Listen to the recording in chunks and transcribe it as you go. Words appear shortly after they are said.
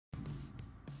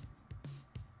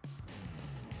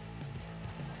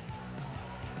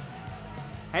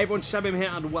Hey everyone, Champinshp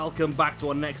here and welcome back to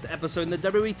our next episode in the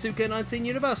WWE 2K19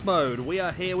 Universe Mode. We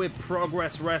are here with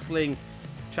Progress Wrestling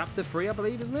Chapter 3, I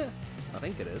believe, isn't it? I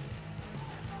think it is.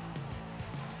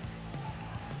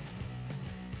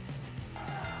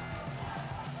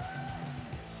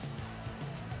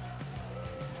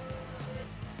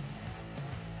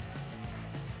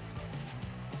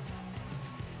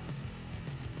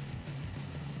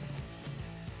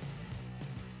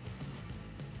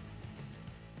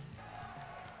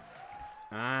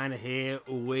 And here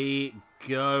we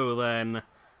go then.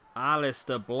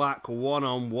 Aleistar Black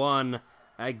one-on-one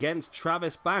against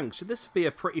Travis Banks. Should this be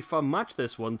a pretty fun match,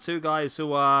 this one? Two guys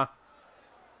who are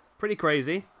pretty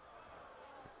crazy.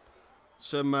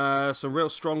 Some real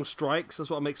strong strikes. That's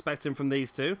what I'm expecting from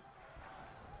these two.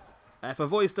 If my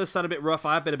voice does sound a bit rough,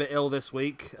 I have been a bit ill this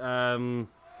week. Not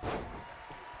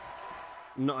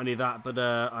only that, but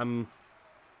I'm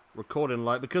recording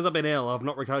because I've been ill, I've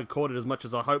not recorded as much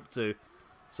as I hoped to.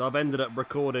 So I've ended up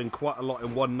recording quite a lot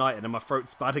in one night, and then my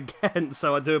throat's bad again,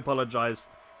 so I do apologise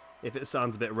if it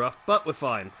sounds a bit rough, but we're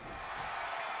fine.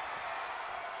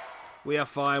 We are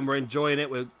fine, we're enjoying it,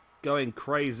 we're going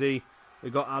crazy.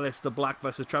 We've got Aleistar Black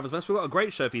versus Travis Banks. We've got a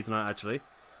great show for you tonight, actually.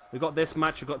 We've got this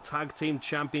match, we've got Tag Team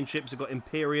Championships, we've got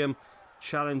Imperium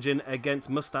challenging against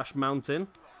Moustache Mountain.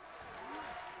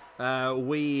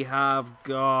 We have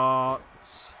got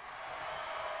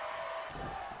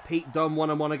Pete Dunne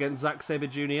one-on-one against Zack Sabre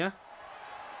Jr.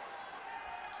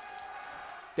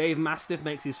 Dave Mastiff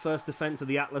makes his first defense of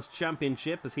the Atlas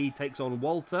Championship as he takes on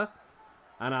Walter.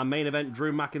 And our main event,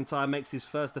 Drew McIntyre, makes his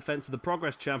first defense of the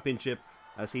Progress Championship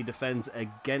as he defends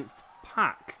against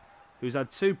PAC, who's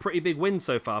had two pretty big wins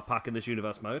so far, PAC, in this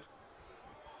Universe Mode.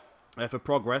 For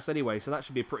Progress, anyway, so that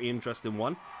should be a pretty interesting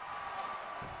one.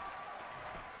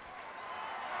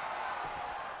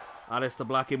 Aleistar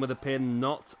Black in with a pin,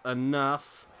 not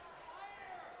enough.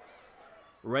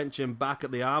 Wrenching back at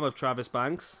the arm of Travis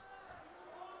Banks.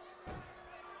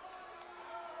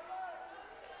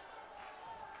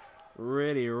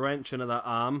 Really wrenching at that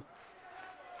arm.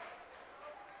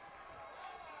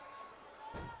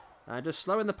 Just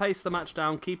slowing the pace of the match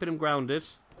down, keeping him grounded.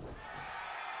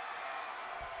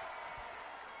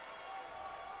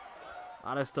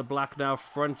 Aleistar Black now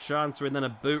front chanter and then a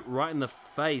boot right in the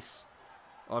face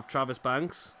of Travis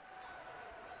Banks.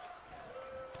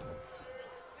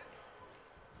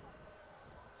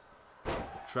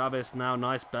 Travis now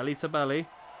nice belly to belly.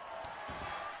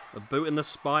 A boot in the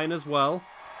spine as well.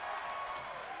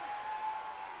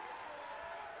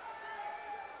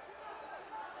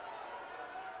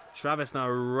 Travis now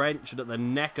wrenching at the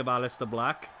neck of Aleistar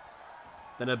Black.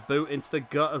 Then a boot into the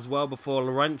gut as well before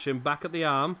wrenching back at the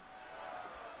arm.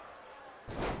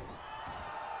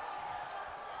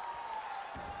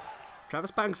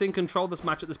 Travis Banks in control of this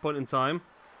match at this point in time.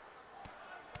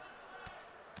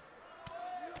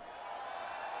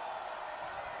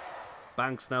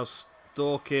 Banks now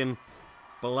stalking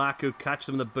Black, who catches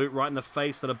him the boot right in the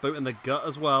face, then a boot in the gut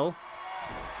as well.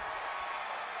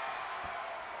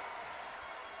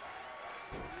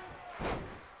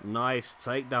 Nice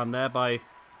takedown there by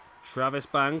Travis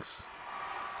Banks.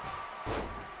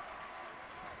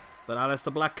 But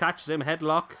Aleistar Black catches him,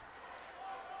 headlock.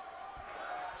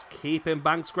 Just keeping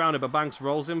Banks grounded, but Banks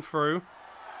rolls him through.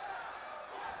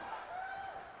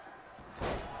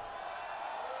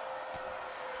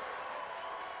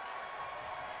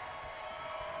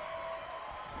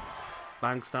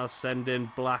 Banks now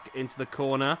sending Black into the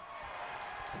corner.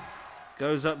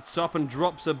 Goes up top and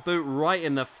drops a boot right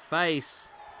in the face.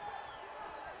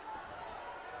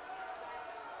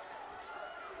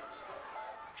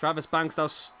 Travis Banks now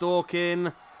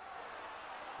stalking.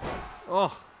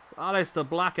 Oh, Aleistar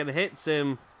Black and hits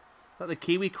him. Is that the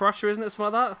Kiwi Crusher, isn't it?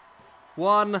 Something like that?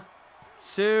 1,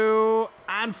 2,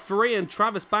 and 3. And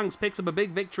Travis Banks picks up a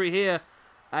big victory here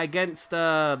against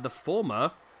the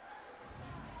former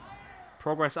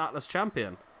Progress Atlas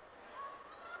champion.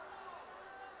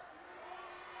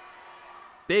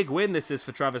 Big win this is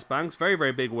for Travis Banks. Very,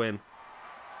 very big win.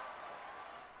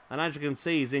 And as you can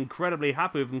see, he's incredibly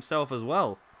happy with himself as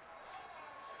well.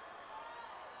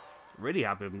 Really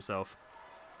happy with himself.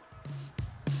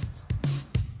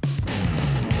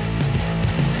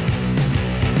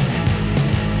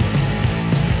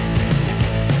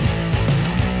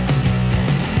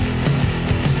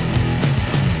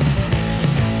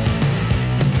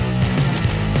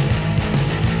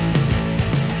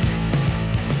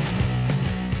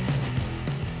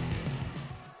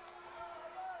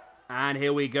 And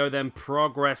here we go then,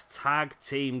 Progress Tag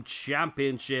Team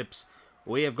Championships.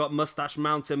 We have got Moustache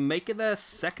Mountain making their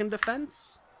second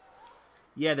defense.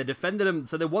 Yeah, they defended them.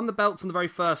 So they won the belts in the very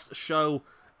first show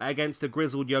against the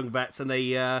grizzled young vets, and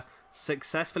they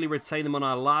successfully retained them on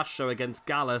our last show against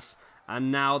Gallus,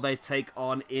 and now they take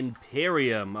on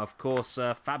Imperium. Of course,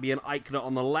 Fabian Eichner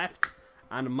on the left,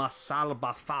 and Marcel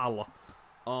Bafal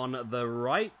on the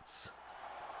right.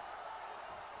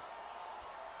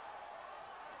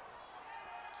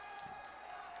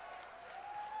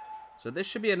 So this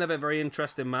should be another very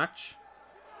interesting match.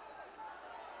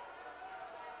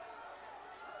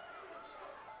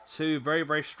 Two very,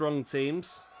 very strong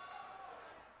teams.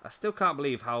 I still can't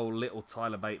believe how little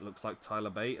Tyler Bate looks like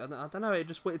Tyler Bate. I don't know,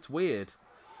 it's weird.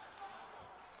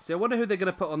 See, I wonder who they're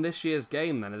going to put on this year's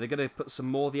game then. Are they going to put some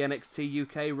more of the NXT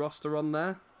UK roster on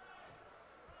there?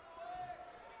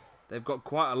 They've got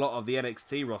quite a lot of the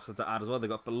NXT roster to add as well. They've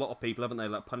got a lot of people, haven't they?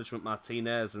 Like Punishment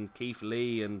Martinez and Keith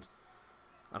Lee and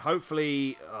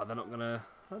hopefully... Oh, they're not going to...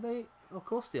 Are they? Oh, of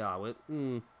course they are.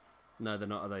 No, they're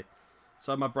not, are they?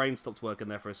 So my brain stopped working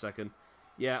there for a second.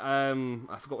 Yeah,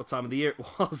 I forgot what time of the year it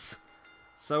was.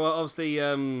 So obviously,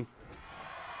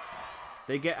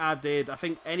 they get added. I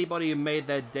think anybody who made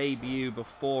their debut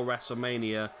before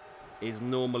WrestleMania is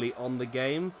normally on the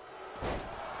game.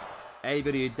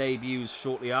 Anybody who debuts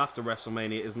shortly after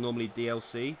WrestleMania is normally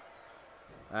DLC.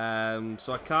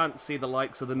 So I can't see the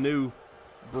likes of the new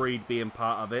breed being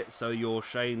part of it. So your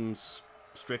Shane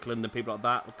Strickland and people like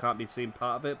that can't be seen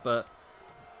part of it. But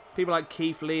people like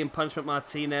Keith Lee and Punishment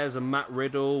Martinez and Matt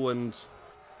Riddle and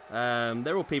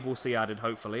they're all people we'll see added,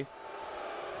 hopefully.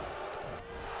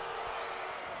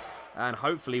 And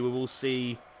hopefully we will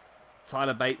see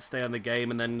Tyler Bate stay on the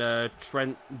game and then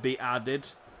Trent be added.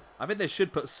 I think they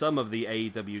should put some of the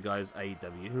AEW guys,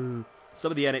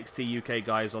 some of the NXT UK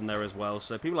guys on there as well.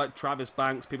 So people like Travis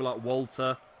Banks, people like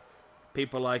Walter,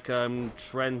 people like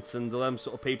Trent and them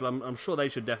sort of people, I'm sure they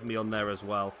should definitely be on there as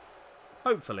well.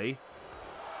 Hopefully.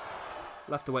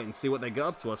 We'll have to wait and see what they get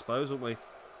up to, I suppose, won't we?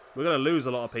 We're going to lose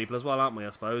a lot of people as well, aren't we, I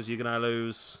suppose? You're going to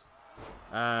lose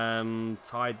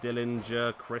Ty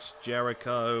Dillinger, Chris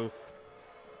Jericho.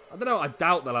 I don't know, I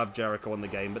doubt they'll have Jericho on the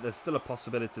game, but there's still a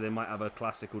possibility they might have a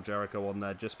classical Jericho on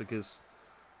there just because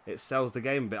it sells the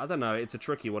game a bit. I don't know, it's a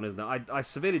tricky one, isn't it? I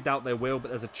severely doubt they will,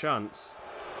 but there's a chance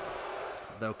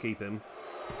they'll keep him.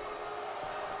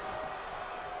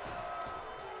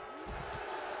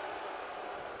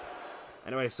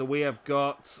 Anyway, so we have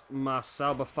got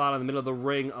Marcel Bafal in the middle of the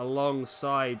ring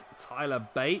alongside Tyler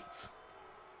Bate.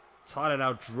 Tyler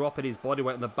now dropping his body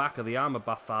weight in the back of the arm of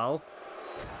Bafal.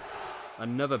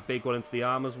 Another big one into the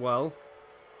arm as well.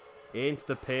 Into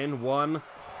the pin. One.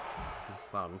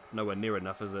 Well, nowhere near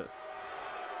enough, is it?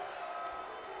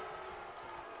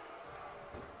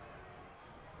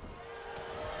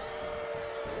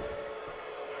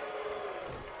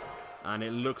 And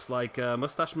it looks like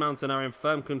Moustache Mountain are in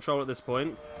firm control at this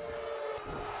point.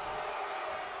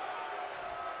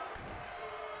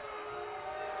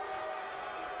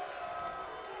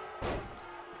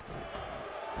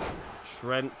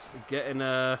 Trent getting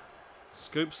a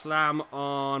scoop slam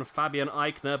on Fabian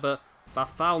Eichner, but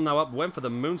Bafal now up, went for the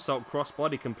moonsault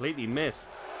crossbody, completely missed.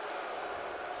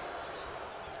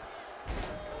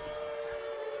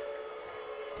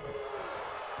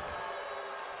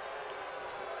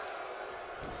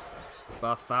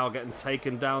 Bafal getting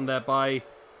taken down there by...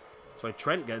 Sorry,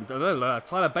 Trent getting...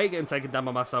 Tyler Bate getting taken down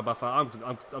by Marcel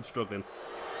Bafal. I'm struggling.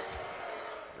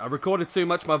 I recorded too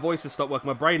much. My voice has stopped working.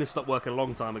 My brain has stopped working a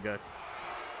long time ago.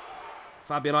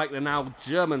 Fabian Eichner now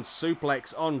German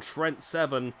suplex on Trent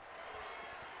 7.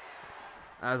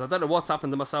 As I don't know what's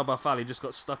happened to Marcel Bafal. He just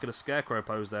got stuck in a scarecrow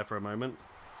pose there for a moment.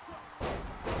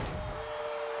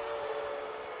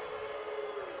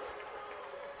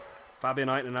 Fabian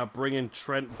Eichner now bringing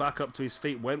Trent back up to his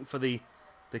feet. Went for the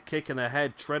kick in the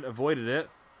head. Trent avoided it.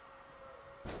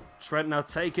 Trent now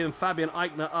taking Fabian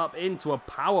Eichner up into a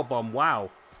powerbomb.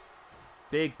 Wow.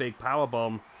 Big, big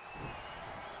powerbomb.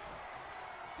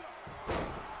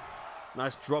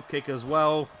 Nice drop kick as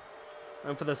well.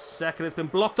 And for the second, it's been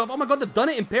blocked off. Oh my god, they've done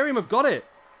it. Imperium have got it.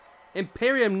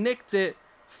 Imperium nicked it.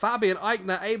 Fabian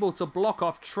Eichner able to block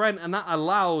off Trent, and that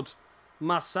allowed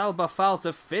Marcel Bafal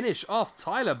to finish off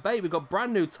Tyler Bate. We've got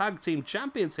brand new tag team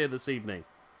champions here this evening.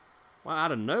 Wow,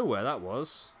 out of nowhere that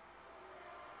was.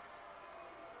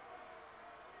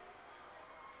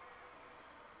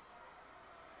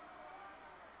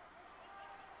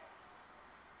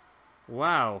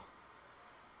 Wow.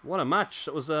 What a match.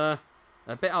 It was a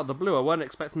bit out of the blue. I wasn't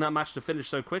expecting that match to finish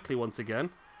so quickly once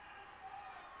again.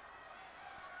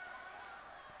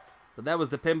 But there was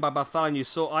the pin by Bafal, and you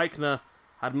saw Eichner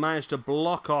had managed to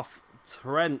block off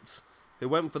Trent, who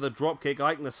went for the dropkick.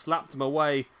 Eichner slapped him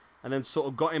away and then sort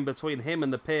of got in between him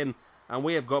and the pin. And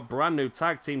we have got brand new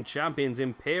tag team champions,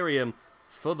 Imperium,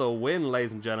 for the win,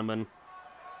 ladies and gentlemen.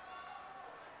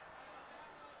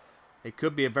 It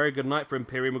could be a very good night for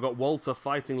Imperium. We've got Walter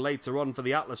fighting later on for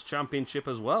the Atlas Championship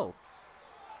as well.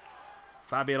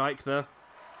 Fabian Eichner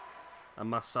and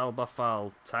Marcel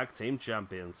Bafal, Tag Team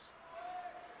Champions.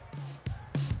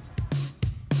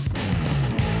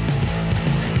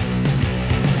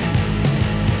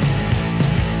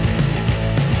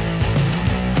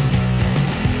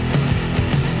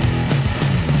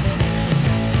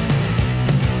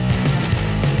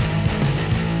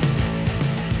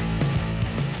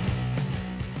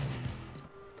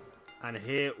 And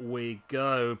here we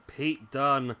go. Pete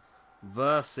Dunne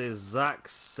versus Zack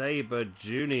Sabre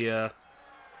Jr.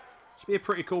 Should be a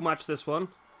pretty cool match, this one.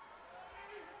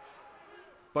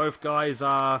 Both guys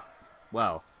are,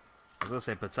 well, I was going to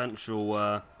say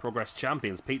potential Progress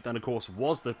champions. Pete Dunne, of course,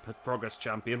 was the Progress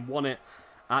champion. Won it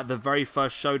at the very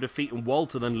first show, defeating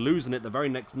Walter, then losing it the very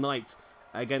next night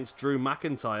against Drew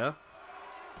McIntyre.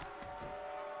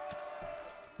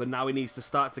 But now he needs to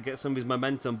start to get some of his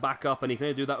momentum back up, and he can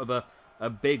only do that with a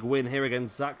big win here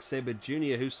against Zack Sabre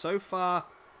Jr., who so far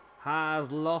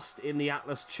has lost in the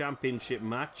Atlas Championship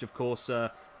match. Of course,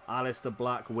 Aleistar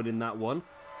Black winning that one.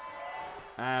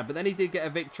 But then he did get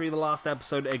a victory in the last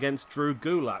episode against Drew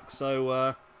Gulak.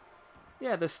 So,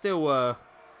 yeah, there's still a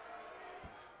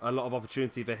lot of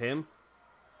opportunity for him.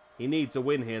 He needs a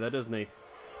win here, though, doesn't he?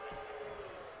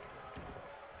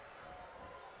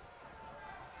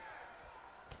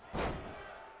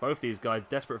 Both these guys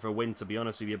desperate for a win, to be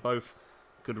honest with you. Both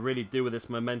could really do with this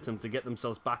momentum to get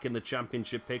themselves back in the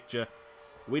championship picture.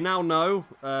 We now know,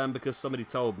 because somebody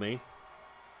told me,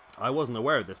 I wasn't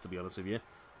aware of this, to be honest with you.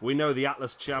 We know the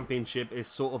Atlas Championship is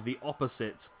sort of the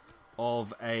opposite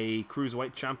of a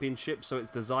Cruiserweight Championship, so it's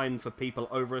designed for people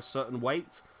over a certain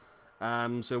weight.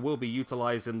 So we'll be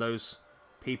utilising those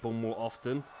people more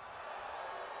often.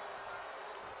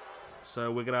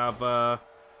 So we're going to have,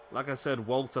 like I said,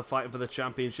 Walter fighting for the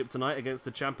championship tonight against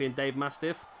the champion Dave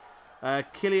Mastiff.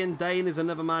 Killian Dane is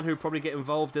another man who'll probably get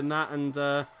involved in that, and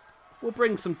we'll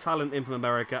bring some talent in from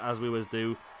America, as we always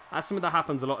do. As something that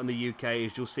happens a lot in the UK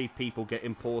is you'll see people get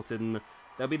imported, and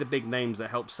there'll be the big names that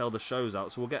help sell the shows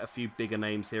out, so we'll get a few bigger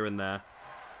names here and there.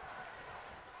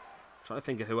 Trying to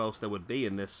think of who else there would be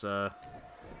in this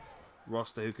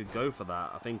roster who could go for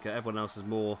that. I think everyone else is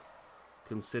more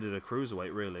considered a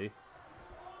cruiserweight, really.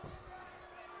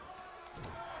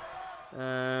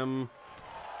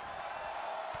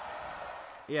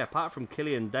 Yeah, apart from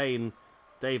Killian Dane,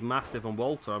 Dave Mastiff and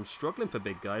Walter, I'm struggling for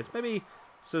big guys. Maybe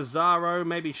Cesaro,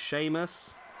 maybe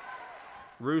Sheamus,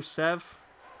 Rusev.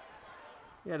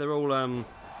 Yeah, they're all,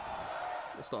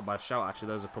 that's not a bad shout, actually.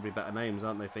 Those are probably better names,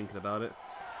 aren't they, thinking about it?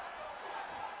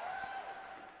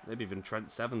 Maybe even Trent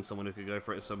Seven, someone who could go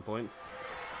for it at some point.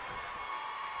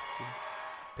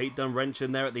 Pete Dunne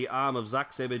wrenching there at the arm of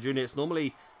Zack Sabre Jr. It's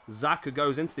normally Zack who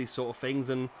goes into these sort of things,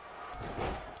 and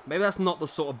maybe that's not the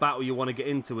sort of battle you want to get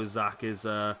into with Zack, is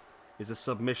a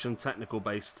submission technical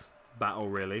based battle,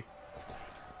 really.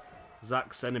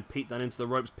 Zack sending Pete Dunne into the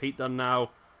ropes. Pete Dunne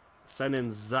now sending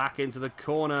Zack into the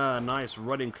corner. A nice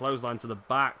running clothesline to the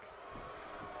back.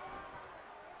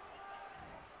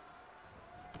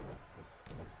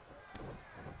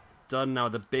 Dunne now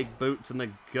with the big boots in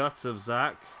the guts of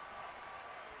Zack.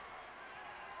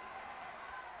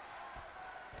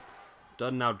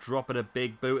 Dunne now dropping a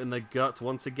big boot in the guts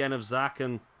once again of Zack,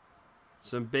 and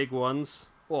some big ones.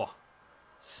 Oh,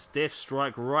 stiff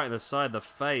strike right in the side of the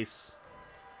face.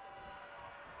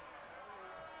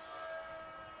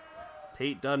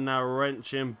 Pete Dunne now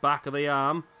wrenching back of the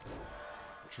arm.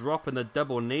 Dropping the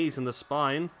double knees in the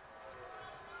spine.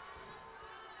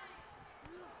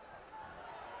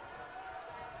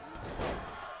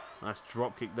 Nice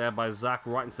drop kick there by Zack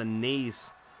right into the knees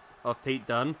of Pete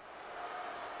Dunne.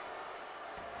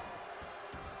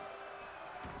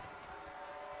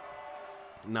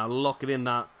 Now locking in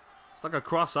that, it's like a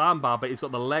cross armbar, but he's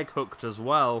got the leg hooked as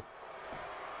well.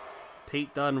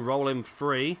 Pete Dunne rolling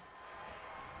free.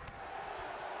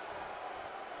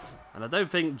 And I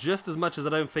don't think, just as much as I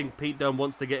don't think Pete Dunne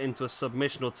wants to get into a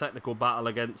submission or technical battle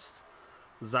against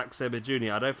Zack Sabre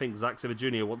Jr., I don't think Zack Sabre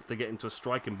Jr. wants to get into a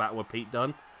striking battle with Pete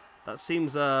Dunne. That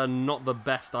seems not the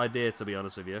best idea, to be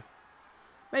honest with you.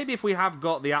 Maybe if we have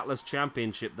got the Atlas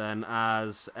Championship then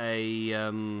as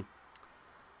a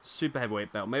super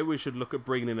heavyweight belt, maybe we should look at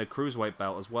bringing in a cruiserweight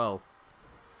belt as well.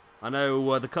 I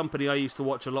know the company I used to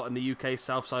watch a lot in the UK,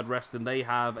 Southside Wrestling, they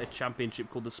have a championship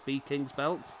called the Speed Kings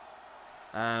belt.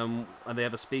 And they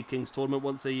have a Speed Kings tournament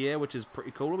once a year, which is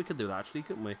pretty cool. We could do that, actually,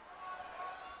 couldn't we?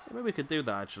 Yeah, maybe we could do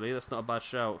that, actually. That's not a bad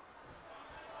shout.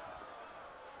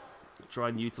 Try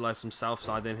and utilise some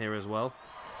Southside in here as well.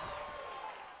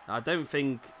 I don't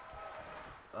think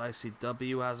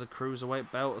ICW has a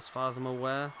cruiserweight belt as far as I'm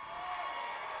aware.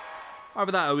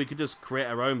 Either that or we could just create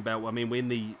our own belt. I mean, we're in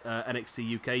the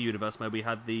NXT UK universe where we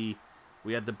had the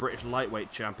British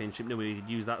Lightweight Championship. No, we could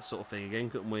use that sort of thing again,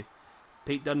 couldn't we?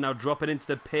 Pete Dunne now dropping into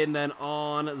the pin then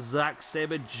on Zack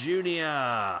Sabre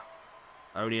Jr.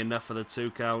 Only enough for the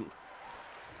 2 count.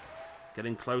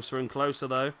 Getting closer and closer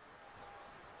though.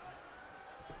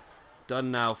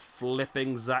 Dunne now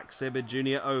flipping Zack Sabre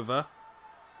Jr. over.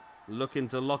 Looking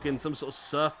to lock in some sort of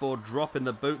surfboard drop in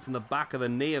the boots in the back of the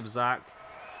knee of Zack.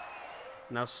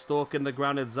 Now stalking the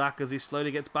grounded Zack as he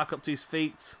slowly gets back up to his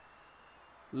feet.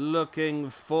 Looking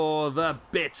for the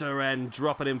bitter end.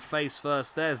 Dropping him face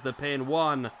first. There's the pin.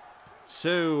 1,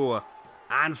 2,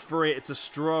 and 3. It's a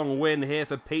strong win here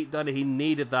for Pete Dunne. He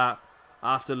needed that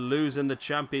after losing the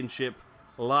championship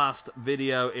last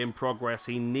video in progress.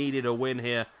 He needed a win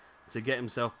here to get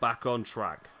himself back on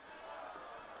track.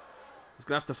 He's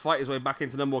going to have to fight his way back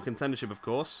into number 1 contendership, of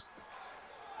course.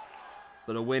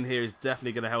 But a win here is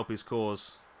definitely going to help his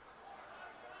cause.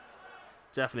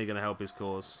 Definitely going to help his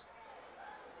cause.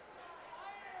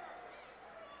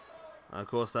 And of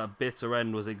course, that bitter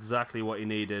end was exactly what he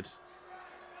needed.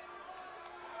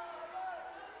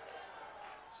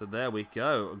 So there we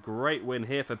go. A great win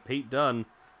here for Pete Dunne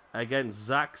against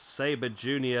Zack Sabre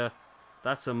Jr.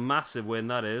 That's a massive win,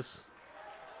 that is.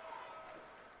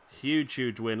 Huge,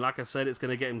 huge win. Like I said, it's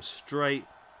going to get him straight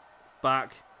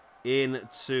back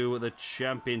into the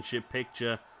championship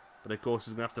picture. But of course,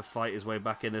 he's going to have to fight his way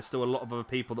back in. There's still a lot of other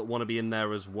people that want to be in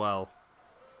there as well.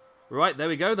 Right, there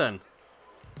we go then.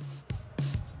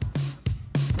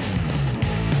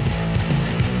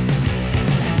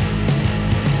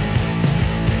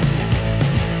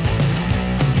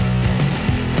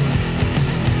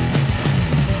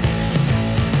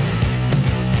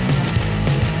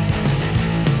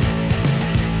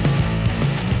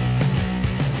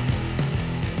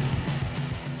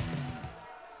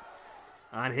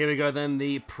 And here we go then,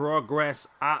 the Progress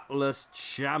Atlas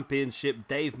Championship.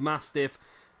 Dave Mastiff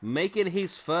making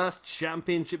his first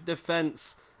championship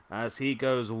defense as he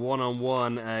goes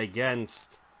one-on-one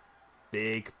against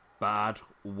Big Bad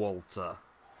Walter.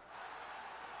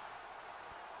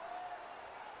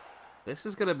 This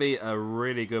is going to be a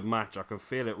really good match. I can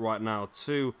feel it right now.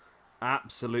 2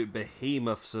 absolute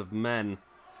behemoths of men.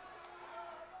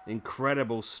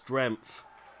 Incredible strength.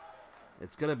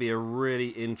 It's going to be a really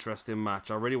interesting match.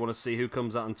 I really want to see who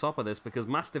comes out on top of this because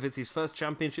Mastiff, it's his first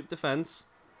championship defense.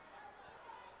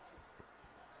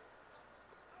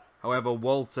 However,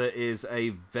 Walter is a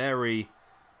very,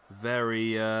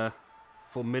 very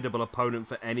formidable opponent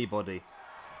for anybody.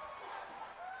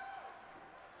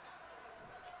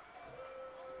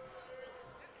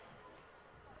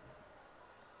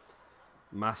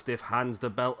 Mastiff hands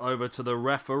the belt over to the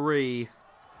referee.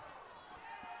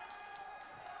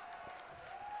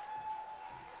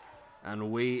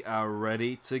 And we are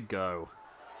ready to go.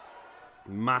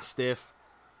 Mastiff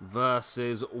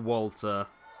versus Walter.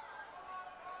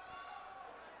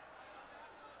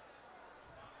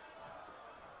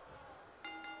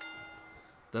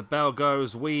 The bell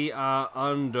goes. We are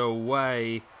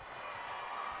underway.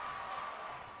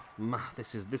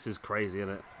 This is crazy,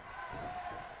 isn't it?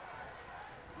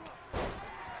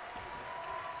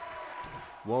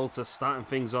 Walter starting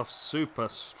things off super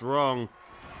strong.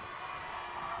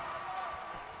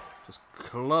 Just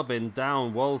clubbing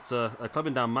down Walter,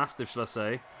 clubbing down Mastiff, shall I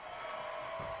say.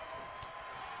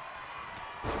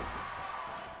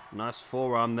 Nice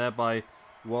forearm there by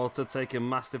Walter, taking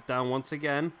Mastiff down once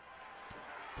again.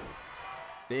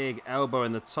 Big elbow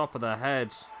in the top of the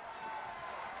head.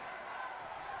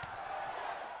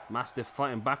 Mastiff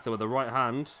fighting back there with the right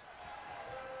hand.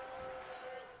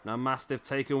 Now Mastiff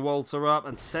taking Walter up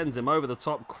and sends him over the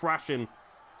top, crashing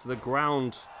to the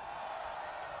ground.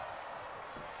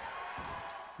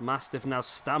 Mastiff now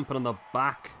stamping on the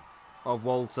back of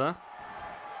Walter.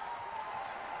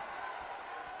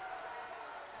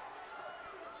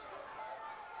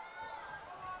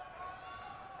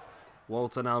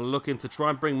 Walter now looking to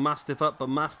try and bring Mastiff up, but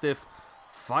Mastiff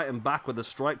fighting back with the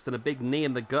strikes and a big knee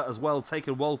in the gut as well,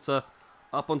 taking Walter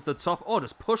up onto the top. Oh,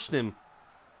 just pushing him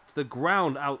to the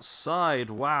ground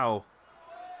outside. Wow.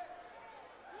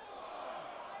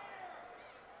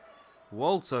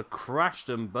 Walter crashed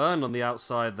and burned on the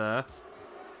outside there.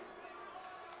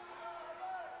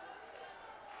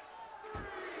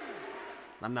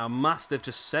 And now Mastiff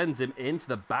just sends him into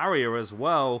the barrier as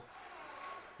well.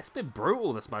 It's been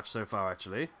brutal, this match so far,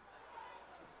 actually.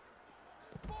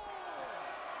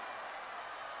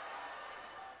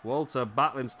 Walter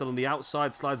battling still on the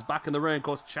outside, slides back in the ring. Of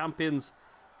course, Champion's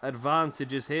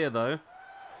advantage is here, though.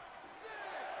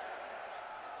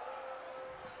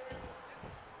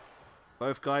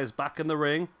 Both guys back in the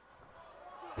ring.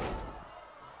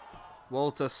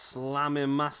 Walter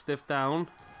slamming Mastiff down.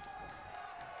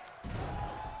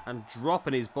 And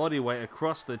dropping his body weight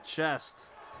across the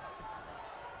chest.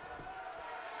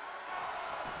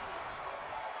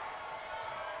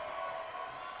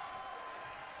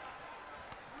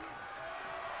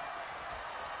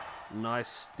 Nice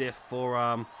stiff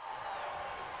forearm.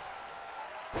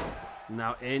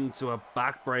 Now into a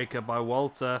backbreaker by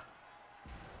Walter.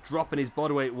 Dropping his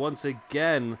body weight once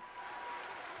again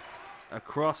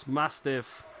across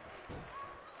Mastiff.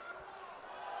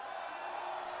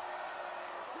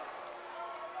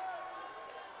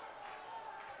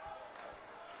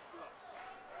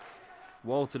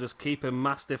 Walter just keeping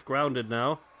Mastiff grounded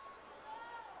now.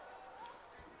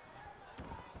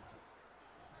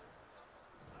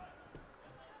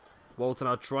 Walter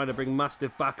now trying to bring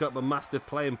Mastiff back up, but Mastiff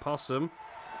playing possum.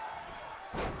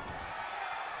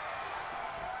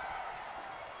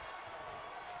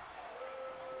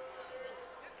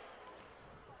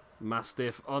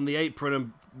 Mastiff on the apron,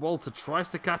 and Walter tries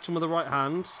to catch him with the right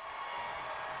hand.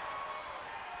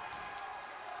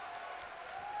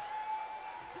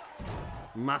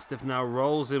 Mastiff now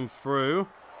rolls him through.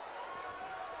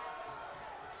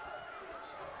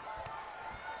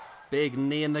 Big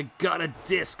knee in the gut, a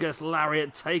discus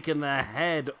lariat taking the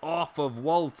head off of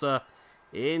Walter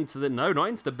into the... No, not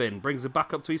into the bin. Brings it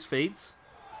back up to his feet.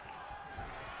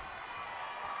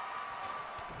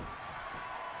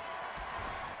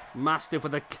 Mastiff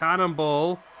with a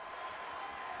cannonball.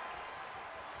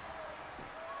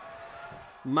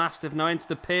 Mastiff now into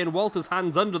the pin. Walter's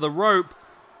hands under the rope.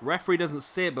 Referee doesn't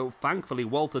see it, but thankfully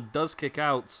Walter does kick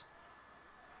out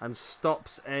and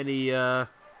stops any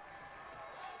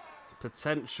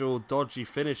potential dodgy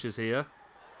finishes here.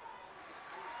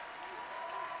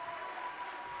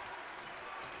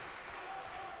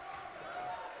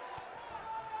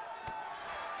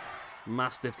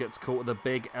 Mastiff gets caught with a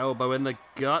big elbow in the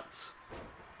gut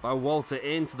by Walter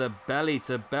into the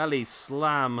belly-to-belly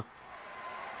slam.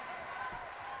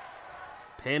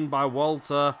 Pinned by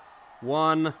Walter.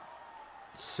 1,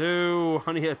 2,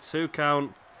 only a 2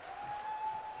 count.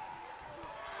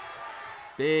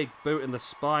 Big boot in the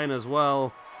spine as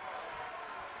well.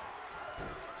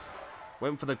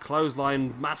 Went for the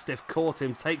clothesline. Mastiff caught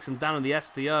him, takes him down in the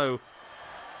STO.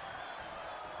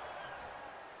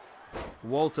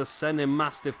 Walter sending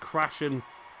Mastiff crashing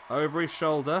over his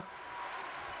shoulder.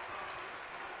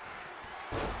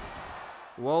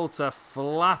 Walter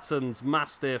flattens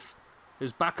Mastiff,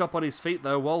 who's back up on his feet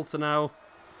though. Walter now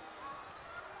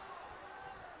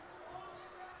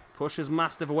pushes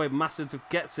Mastiff away. Mastiff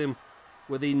gets him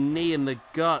with a knee in the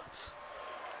gut.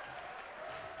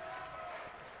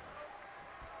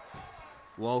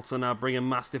 Walter now bringing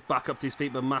Mastiff back up to his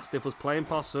feet, but Mastiff was playing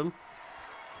possum.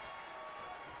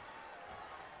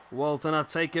 Walter now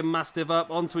taking Mastiff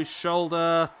up onto his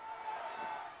shoulder.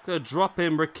 Gonna drop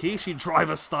him Rikishi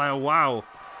driver style. Wow.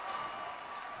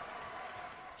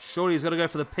 Surely he's gonna go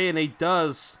for the pin. He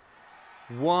does.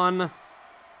 1,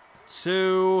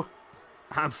 2,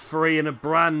 and 3, and a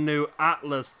brand new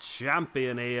Atlas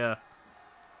champion here.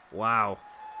 Wow.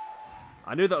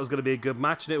 I knew that was gonna be a good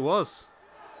match, and it was.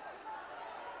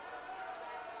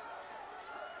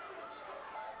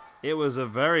 It was a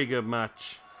very good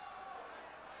match.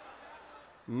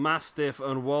 Mastiff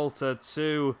and Walter,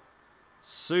 2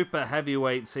 super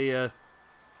heavyweights here.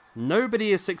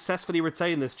 Nobody has successfully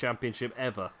retained this championship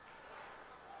ever.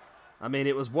 I mean,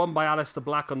 it was won by Aleistar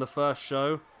Black on the first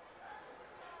show.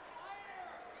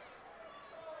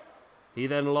 He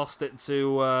then lost it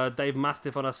to Dave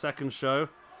Mastiff on our second show.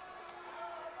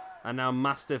 And now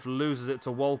Mastiff loses it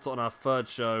to Walter on our third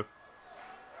show.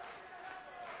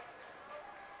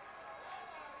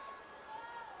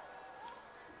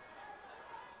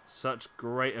 Such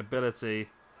great ability.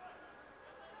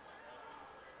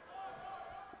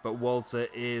 But Walter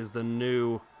is the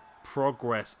new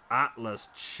Progress Atlas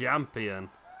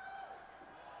champion.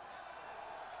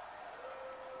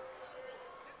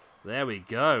 There we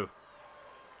go.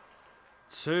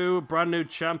 2 brand new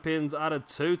champions out of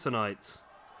 2 tonight.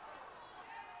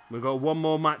 We've got 1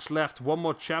 more match left. 1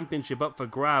 more championship up for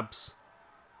grabs.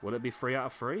 Will it be 3 out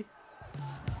of 3?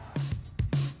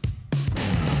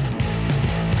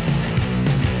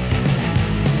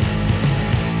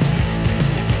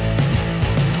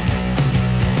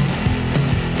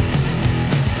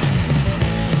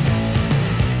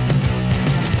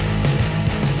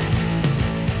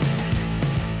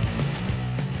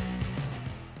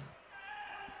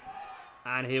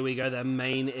 And here we go, the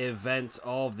main event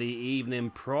of the evening,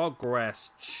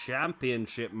 Progress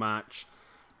Championship match.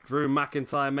 Drew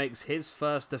McIntyre makes his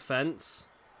first defense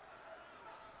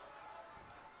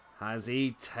as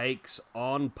he takes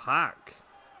on PAC.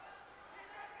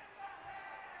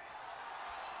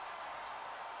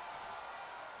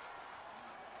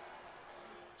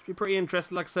 Should be pretty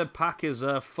interesting. Like I said, PAC is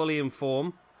fully in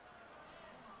form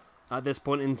at this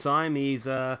point in time. He's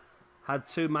had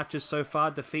 2 matches so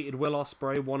far. Defeated Will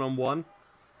Ospreay one-on-one.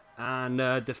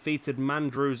 And defeated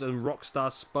Mandrews and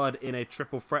Rockstar Spud in a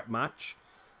triple threat match.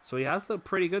 So he has looked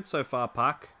pretty good so far,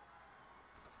 PAC.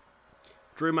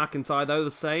 Drew McIntyre, though,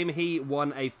 the same. He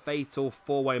won a fatal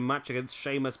 4-way match against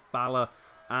Sheamus, Balor,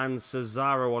 and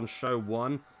Cesaro on show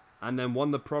 1. And then won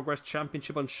the Progress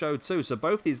Championship on show 2. So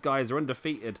both these guys are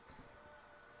undefeated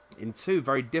in 2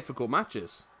 very difficult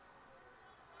matches.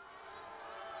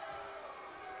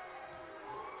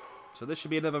 So this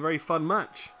should be another very fun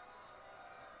match.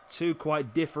 2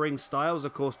 quite differing styles.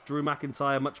 Of course, Drew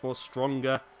McIntyre much more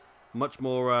stronger, much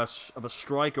more of a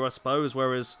striker, I suppose.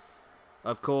 Whereas,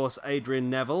 of course, Adrian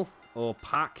Neville, or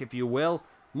PAC, if you will,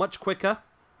 much quicker.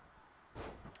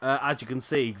 As you can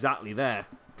see, exactly there.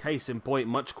 Case in point,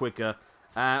 much quicker.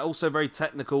 Also very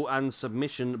technical and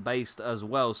submission-based as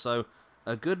well. So,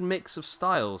 a good mix of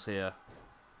styles here.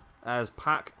 As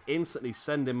PAC instantly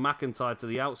sending McIntyre to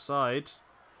the outside.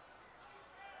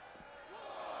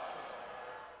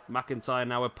 McIntyre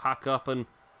now with PAC up and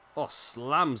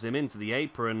slams him into the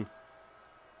apron.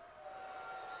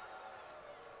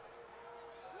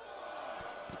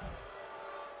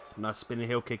 Nice spinning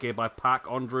heel kick here by PAC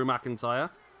on Drew McIntyre.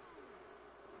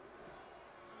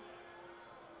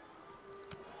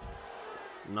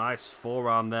 Nice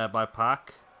forearm there by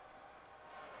PAC.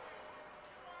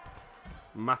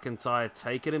 McIntyre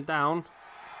taking him down.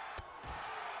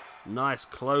 Nice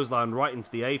clothesline right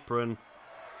into the apron.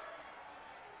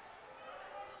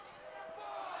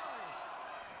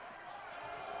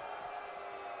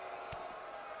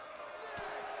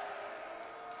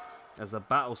 As the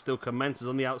battle still commences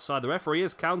on the outside. The referee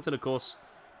is counting, of course.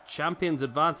 Champion's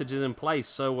advantage is in place.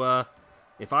 So,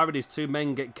 if either of these 2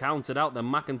 men get counted out, then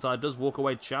McIntyre does walk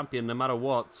away champion no matter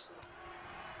what.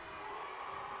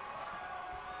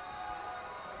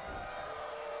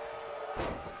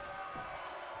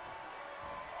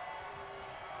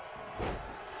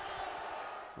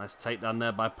 Nice takedown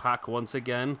there by PAC once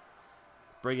again.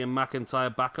 Bringing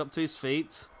McIntyre back up to his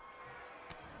feet.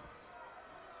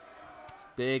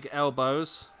 Big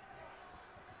elbows.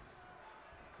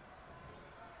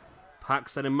 PAC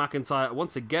sending McIntyre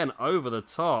once again over the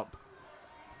top.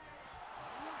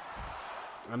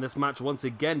 And this match once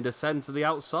again descends to the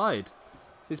outside.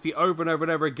 Seems to be over and over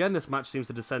and over again. This match seems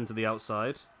to descend to the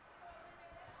outside.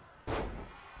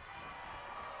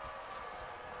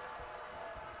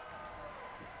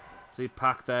 See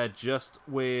PAC there just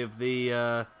with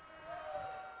the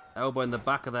elbow in the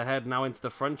back of the head, now into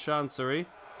the front chancery.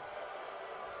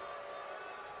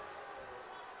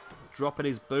 Dropping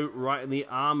his boot right in the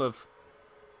arm of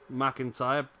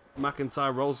McIntyre.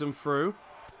 McIntyre rolls him through.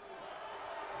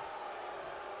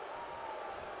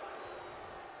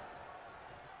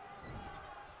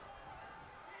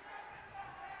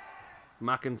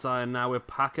 McIntyre now with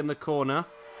PAC in the corner.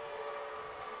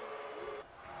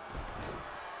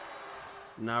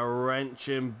 Now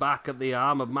wrenching back at the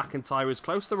arm of McIntyre, who's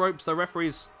close to the ropes. The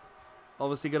referee's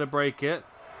obviously going to break it.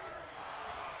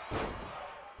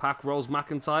 PAC rolls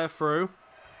McIntyre through.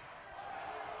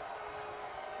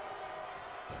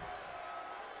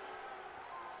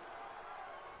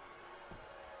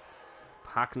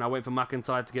 PAC now waiting for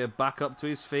McIntyre to get back up to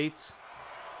his feet.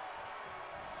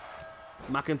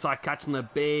 McIntyre catching the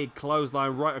big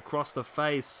clothesline right across the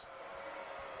face.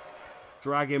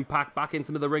 Dragging PAC back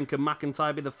into the ring. Can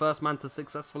McIntyre be the first man to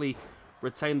successfully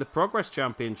retain the Progress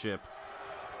Championship?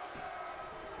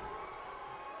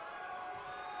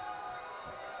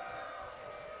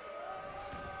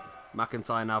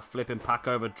 McIntyre now flipping PAC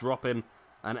over, dropping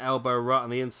an elbow right on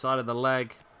the inside of the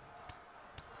leg.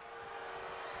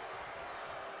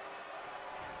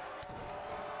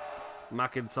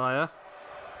 McIntyre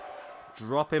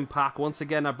dropping PAC once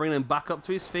again, now bringing him back up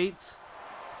to his feet.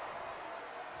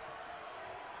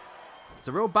 It's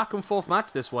a real back and forth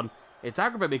match, this one. It's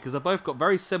aggravating because they've both got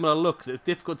very similar looks. It's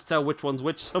difficult to tell which one's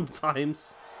which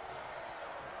sometimes.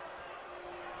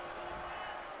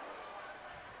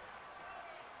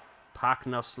 PAC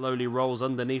now slowly rolls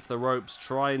underneath the ropes,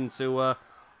 trying to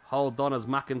hold on as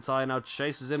McIntyre now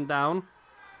chases him down.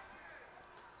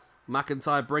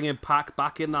 McIntyre bringing PAC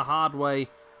back in the hard way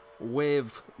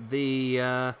with the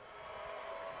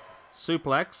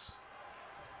suplex.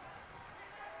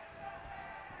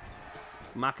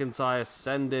 McIntyre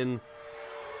sending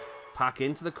PAC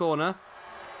into the corner.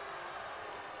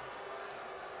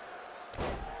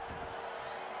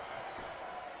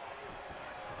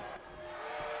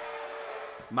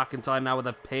 McIntyre now with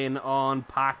a pin on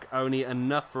PAC. Only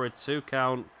enough for a 2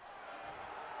 count.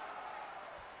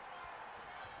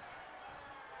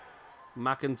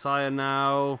 McIntyre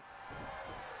now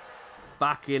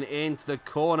backing into the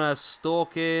corner,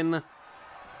 stalking.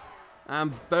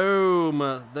 And boom,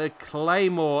 the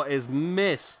Claymore is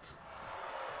missed.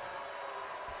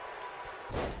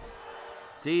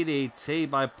 DDT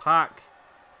by PAC.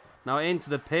 Now into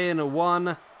the pin.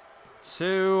 1,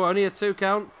 2. Only a 2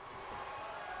 count.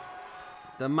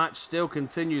 The match still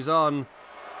continues on.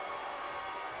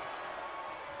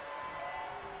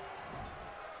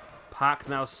 PAC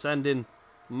now sending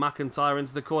McIntyre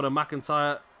into the corner.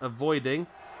 McIntyre avoiding.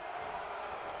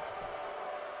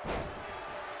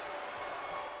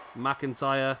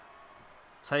 McIntyre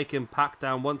taking PAC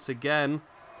down once again.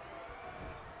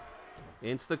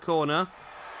 Into the corner.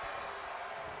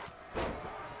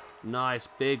 Nice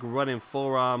big running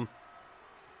forearm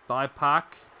by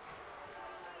PAC.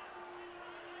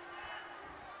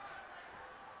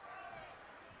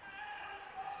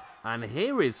 And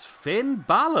here is Finn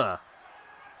Balor.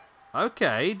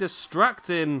 Okay,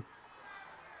 distracting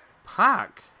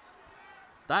PAC.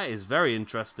 That is very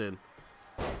interesting.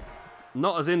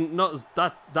 Not as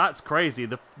that's crazy.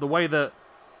 The way that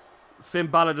Finn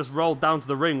Balor just rolled down to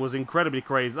the ring was incredibly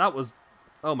crazy. That was,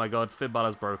 oh my god, Finn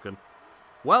Balor's broken.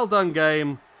 Well done,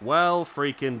 game. Well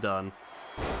freaking done.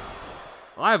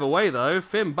 Either way, though,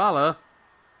 Finn Balor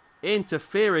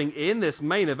interfering in this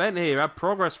main event here at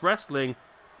Progress Wrestling.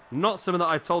 Not something that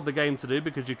I told the game to do,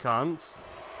 because you can't.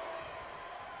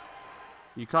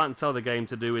 You can't tell the game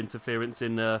to do interference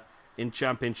in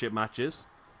championship matches.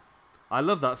 I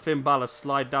love that Finn Balor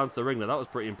slide down to the ring there. That was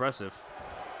pretty impressive.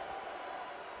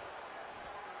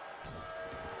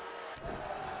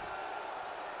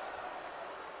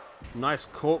 Nice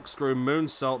corkscrew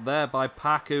moonsault there by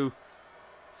PAC, who...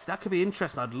 See, that could be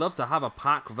interesting. I'd love to have a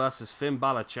PAC versus Finn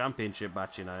Balor championship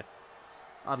match, you know.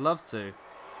 I'd love to.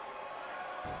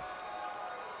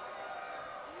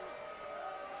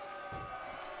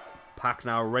 PAC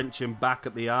now wrenching back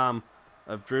at the arm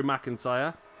of Drew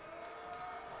McIntyre.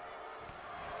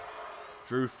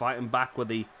 Drew fighting back with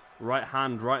the right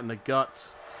hand right in the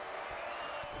gut.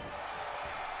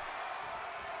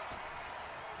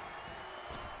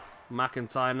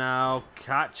 McIntyre now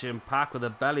catching PAC with a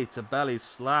belly-to-belly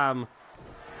slam.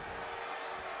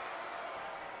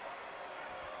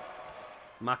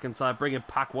 McIntyre bringing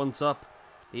PAC once up.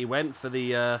 He went for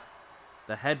the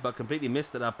headbutt, completely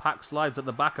missed it. PAC slides at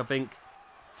the back, I think.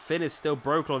 Finn is still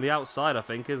broken on the outside, I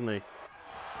think, isn't he?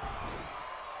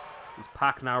 It's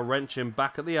PAC now wrenching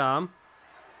back at the arm.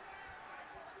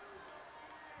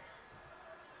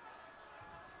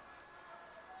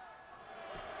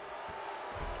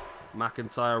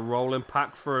 McIntyre rolling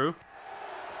PAC through.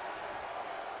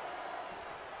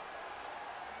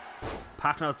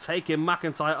 PAC now taking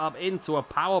McIntyre up into a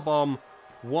powerbomb.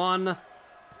 1,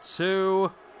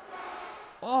 2.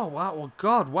 Oh, wow. Oh,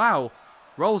 God, wow.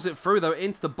 Rolls it through, though,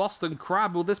 into the Boston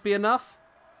Crab. Will this be enough?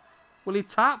 Will he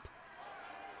tap?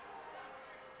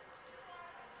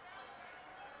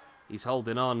 He's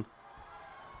holding on.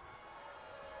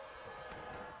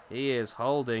 He is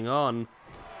holding on.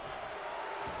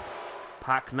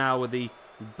 PAC now with the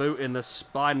boot in the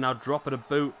spine. Now dropping a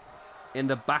boot in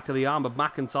the back of the arm of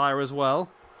McIntyre as well.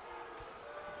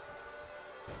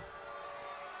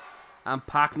 And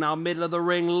PAC now middle of the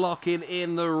ring, locking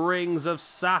in the rings of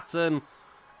Saturn.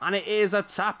 And it is a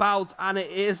tap out, and it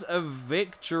is a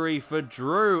victory for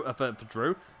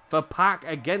for PAC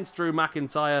against Drew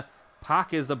McIntyre.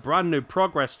 PAC is the brand new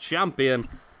Progress champion,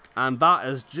 and that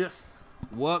has just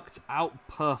worked out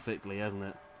perfectly, hasn't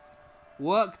it?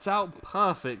 Worked out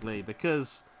perfectly,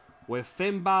 because with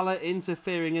Finn Balor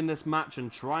interfering in this match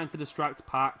and trying to distract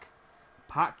PAC,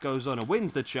 PAC goes on and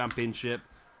wins the championship.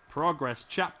 Progress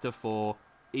Chapter 4,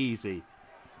 easy.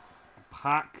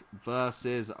 PAC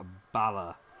versus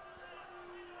Balor.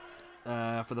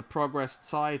 For the Progress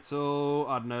title,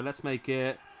 I don't know, let's make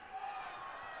it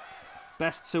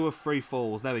best 2 of 3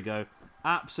 falls. There we go.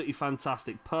 Absolutely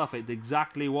fantastic. Perfect.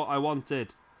 Exactly what I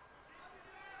wanted.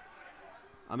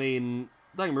 I mean,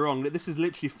 don't get me wrong, this is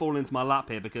literally falling into my lap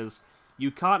here, because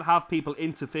you can't have people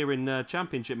interfere in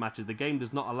championship matches. The game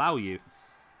does not allow you.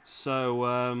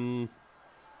 So,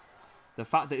 the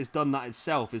fact that it's done that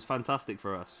itself is fantastic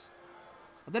for us.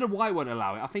 I don't know why it won't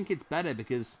allow it. I think it's better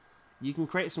because you can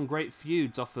create some great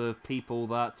feuds off of people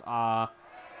that are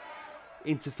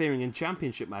interfering in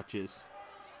championship matches.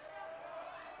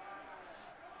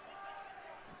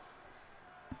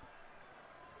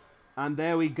 And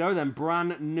there we go then,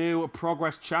 brand new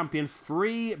Progress champion.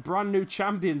 3 brand new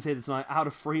champions here tonight out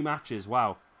of 3 matches.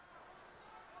 Wow.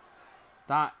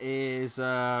 That is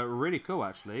really cool,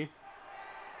 actually.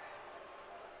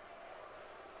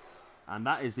 And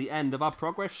that is the end of our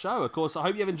Progress show. Of course, I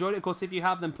hope you've enjoyed it. Of course, if you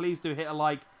have, then please do hit a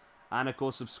like. And, of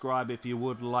course, subscribe if you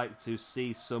would like to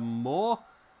see some more.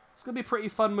 It's going to be pretty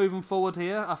fun moving forward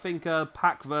here. I think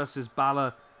PAC versus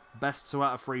Balor, best 2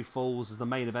 out of 3 falls, as the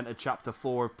main event of Chapter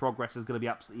 4 of Progress is going to be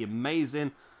absolutely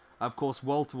amazing. Of course,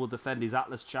 Walter will defend his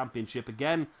Atlas Championship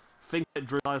again. I think that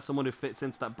Drew is someone who fits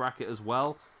into that bracket as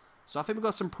well. So I think we've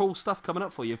got some cool stuff coming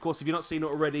up for you. Of course, if you've not seen it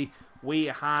already, we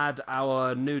had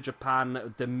our New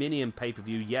Japan Dominion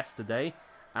pay-per-view yesterday.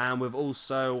 And we've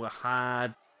also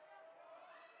had...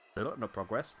 Not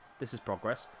Progress. This is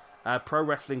Progress. Pro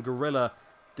Wrestling Guerrilla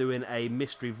doing a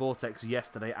Mystery Vortex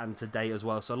yesterday and today as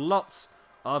well. So lots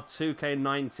of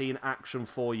 2K19 action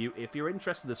for you if you're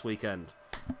interested this weekend.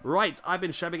 Right, I've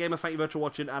been Shabby Gamer. Thank you very much for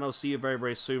watching, and I'll see you very,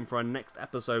 very soon for our next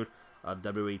episode of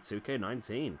WWE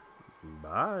 2K19.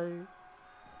 Bye.